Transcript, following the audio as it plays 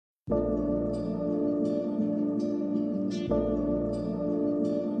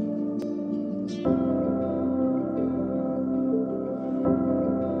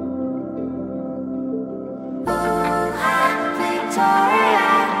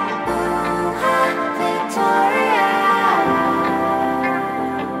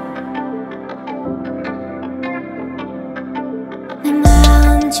내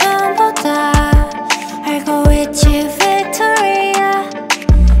마음 전부 다 알고 있지 Victoria.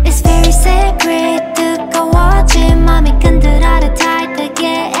 It's very sacred. 뜨거워진 맘이 끈들 아래 닿을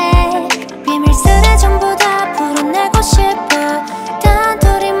때에 비밀스레 전부 다 풀어내고 싶어.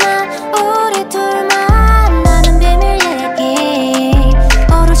 단둘이만 우리 둘만 나는 비밀 얘기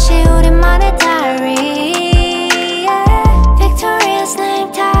오롯이 우리만의 diary. Victoria's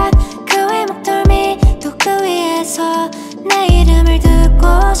name tag 그 위 목덜미 또 그 위에서 내 이름을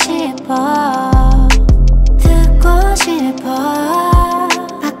듣고 싶어. 듣고 싶어.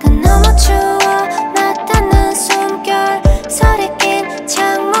 밖은 너무 추워 낮닿는 숨결 서리 낀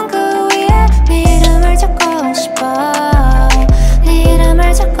창문 그 위에 네 이름을 적고 싶어. 네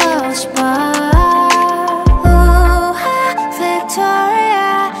이름을 적고 싶어. 우하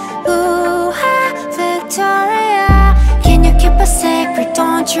Victoria. 우하 Victoria. Can you keep a secret?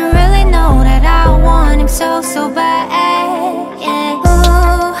 Don't you really know that I want him so so bad? Yeah.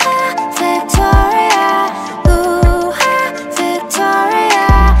 Ooh-ha, Victoria. Ooh-ha, Victoria.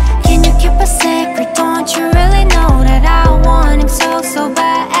 Can you keep a secret? Don't you really know that I want him so so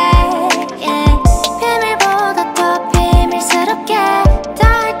bad? Yeah. 비밀보다 더 비밀스럽게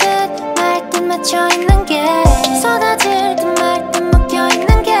닿을 듯 말 듯 맞춰 있는 게 쏟아질 듯 말 듯 묶여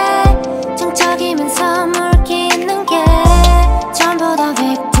있는 게 정적이면서 물기 있는 게 전부 다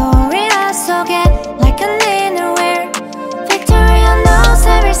Victoria 속에 like an inner wear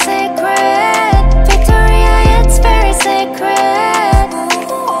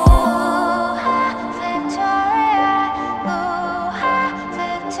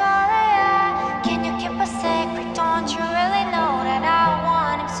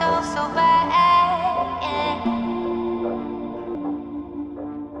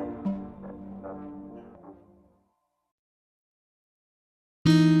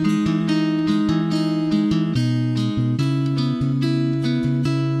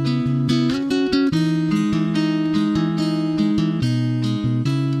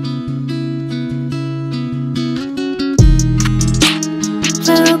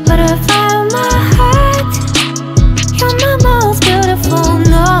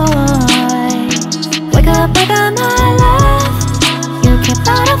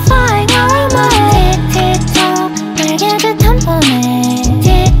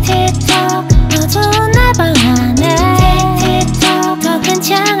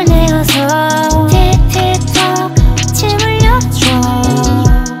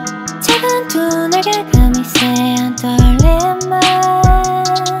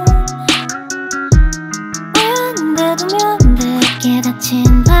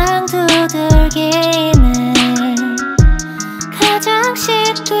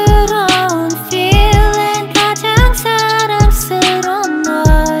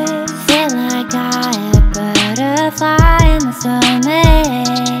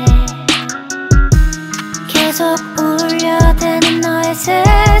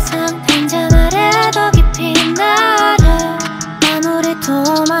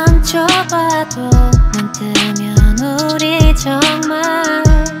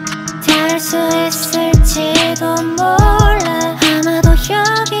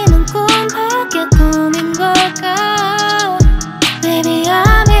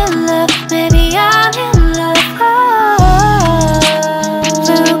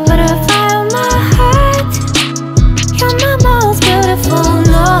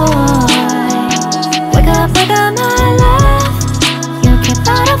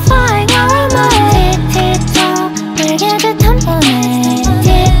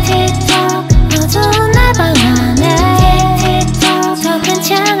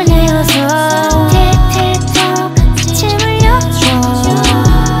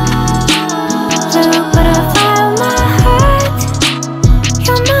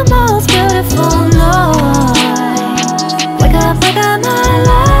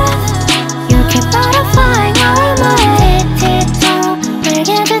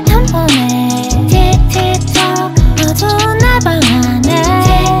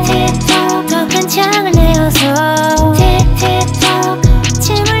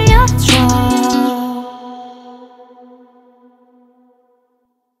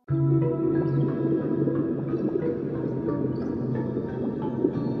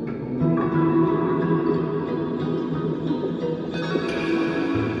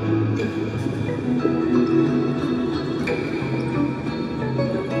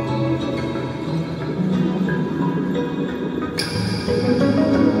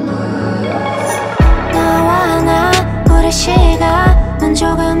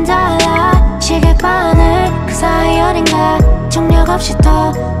없이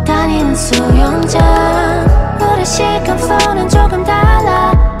떠다니는 수영장. 우리 시간 flow는 조금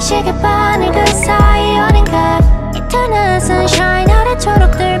달라. 시계바늘 그 사이 어딘가 Eternal sunshine 아래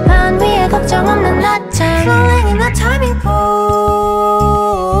초록 들판 위에 걱정 없는 낮잠. Flowing in the timing pool.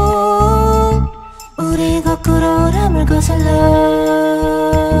 우리 거꾸로 흐름을 거슬러.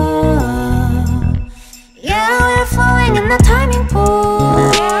 Yeah, we're flowing in the timing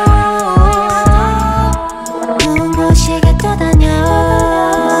pool. 누군가 시계 떠다녀.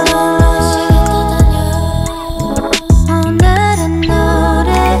 오늘은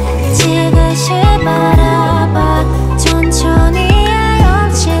너를 지그시 바라봐. 천천히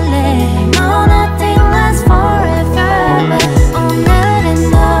헤엄칠래. No, nothing lasts forever. But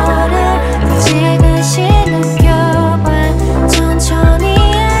오늘은 너를 지그시 느껴봐. 천천히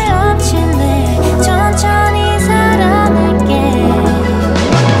헤엄칠래. 천천히 사랑할게.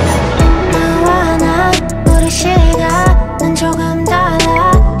 너와 나 우리 시간은 조금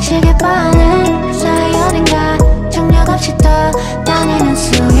달라. 시계바늘 사이 어딘가 중력 없이 떠다니는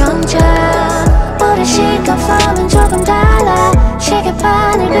수영장. 우리 시간 flow는 조금 달라.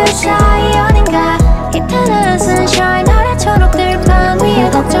 시계바늘 그 사이 어딘가 Eternal sunshine 아래 초록 들판 위에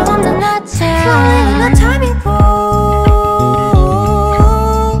걱정 없는 낮잠. Flowing in the timing pool.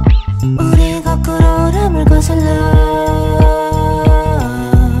 우리 거꾸로 흐름을 거슬러.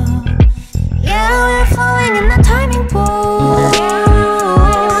 Yeah, we're flowing in the timing pool.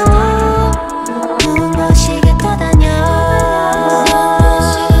 누군가 시계 떠다녀.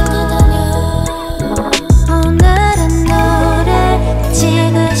 오늘은 너를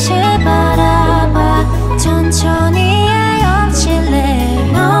지그시 바라봐. 천천히 헤엄칠래.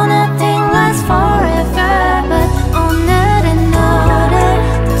 No, nothing lasts forever. But 오늘은 너를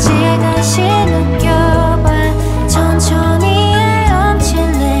지그시 느껴봐. 천천히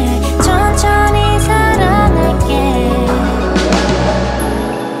헤엄칠래. 천천히 사랑할게.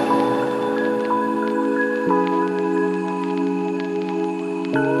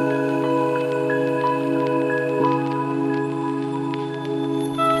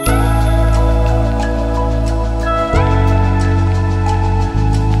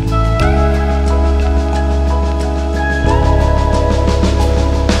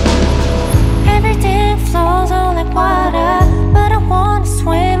 Everything flows on like water, but I wanna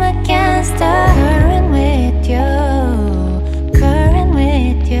swim against the current with you, current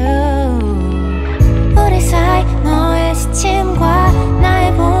with you. 우리 사이 너의 시침과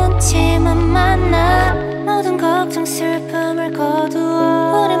나의 본침은 만나. 모든 걱정 슬픔을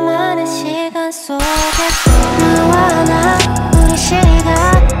거두어 우리만의 시간 속에서. 너와 나 우리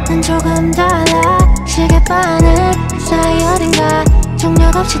시간은 조금 달라. 시계바늘 사이 어딘가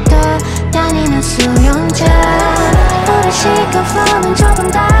중력 없이 떠다니는 수영장. 우리 시간 flow는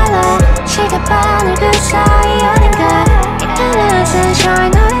조금 달라. 시계바늘 그 사이 어딘가 Eternal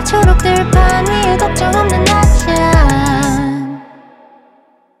sunshine 아래 초록 들판 위에 걱정 없는 낮잠.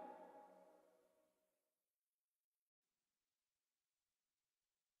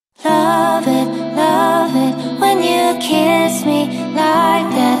 Love it when you kiss me like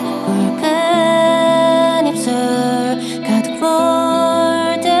that. 붉은 입술 가득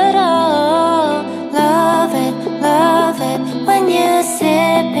물들어. Love it when you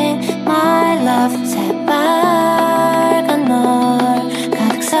sipping my love. 새빨간 널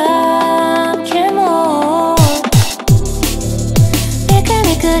가득 삼킬 모.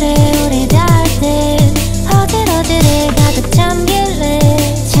 미끌미끌해 우리 닿을 듯 어질어질해 가득 잠길래.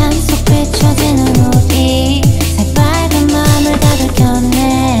 잔속 비춰지는 우리 새빨간 맘을 다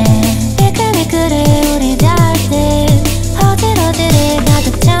들켰네. 미끌미끌해 우리 닿을 듯 어질어질해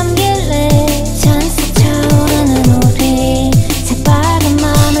가득 잠길래. 잔속 차오르는 우리 새빨간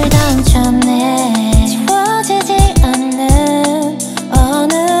맘을 다 훔쳤네. 지워지지 않는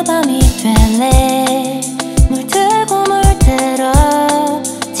어느 밤이 될래. 물들고 물들어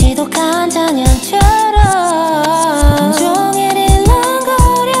지독한 잔향처럼. 온종일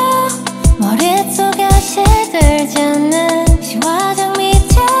일렁거려 머릿속에 시들지 않는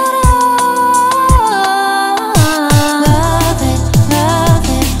시화장미처럼. Love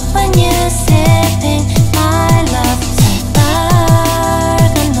it when you sipping my love.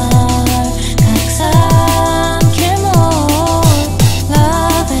 새빨간 널 가득 삼킬 모.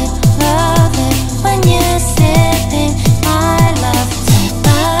 Love it when you sipping my love.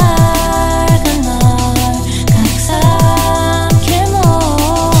 새빨간 널 가득 삼킬 모.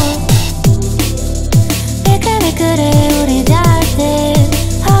 미끌미끌해 우리 닿을 듯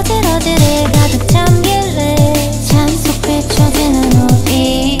어질어질해 가득 잠길래. 잔속 비춰지는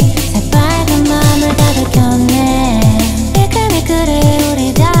우리 새빨간 맘을 다 들켰네. 미끌미끌해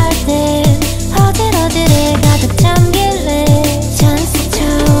우리 닿을 듯 어질어질해 가득 잠길래. 잔속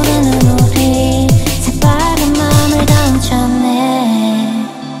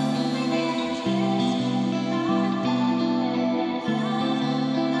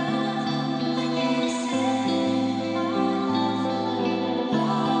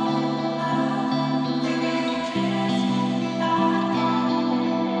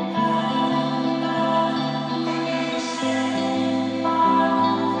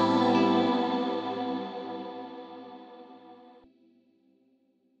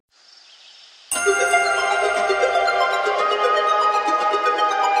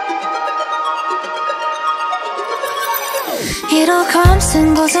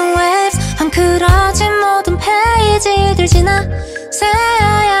쓴 곳은 waves 헝클어진 모든 페이지들 지나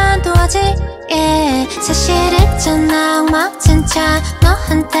새하얀 도화지 yeah. 사실 있잖아 악마 진짜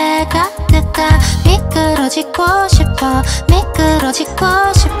너한테 가득 다 미끄러지고 싶어 미끄러지고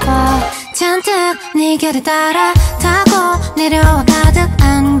싶어 잔뜩 네 곁을 따라 타고 내려와 가득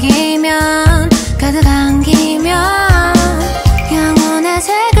안기면 가득 안기면 영원의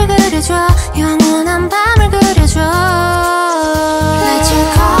색을 그려줘 영원한 밤을 그려줘 Let your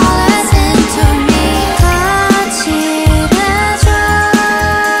colors into me 거칠해줘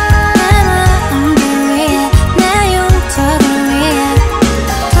내 마음들 위해 내 흉터들 위해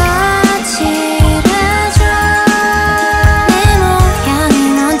거칠해줘 네 모양이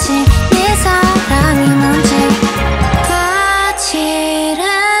뭔지 네 사랑이 뭔지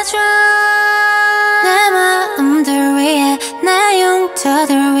거칠해줘 내 마음들 위해 내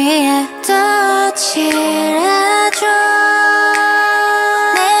흉터들 위해 거칠해줘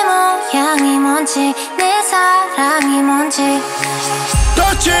내 모양이 뭔지 내 사랑이 뭔지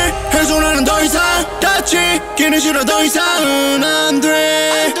거칠해줘 나는 더 이상 다치기는 싫어 더 이상은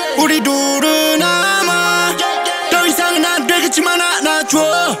안돼 우리 둘은 아마 더 이상은 안 되겠지만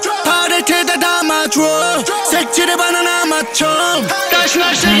안아줘 발을 캐다 담아줘 색칠의 바나나 맞춤 다시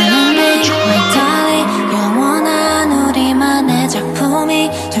날 세게 안아줘 My darling 영원한 우리만의 작품이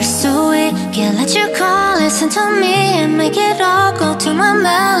될 수 있게 Let you call listen to me and make it all go to my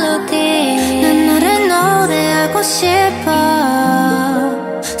melody 난 너를 노래하고 싶어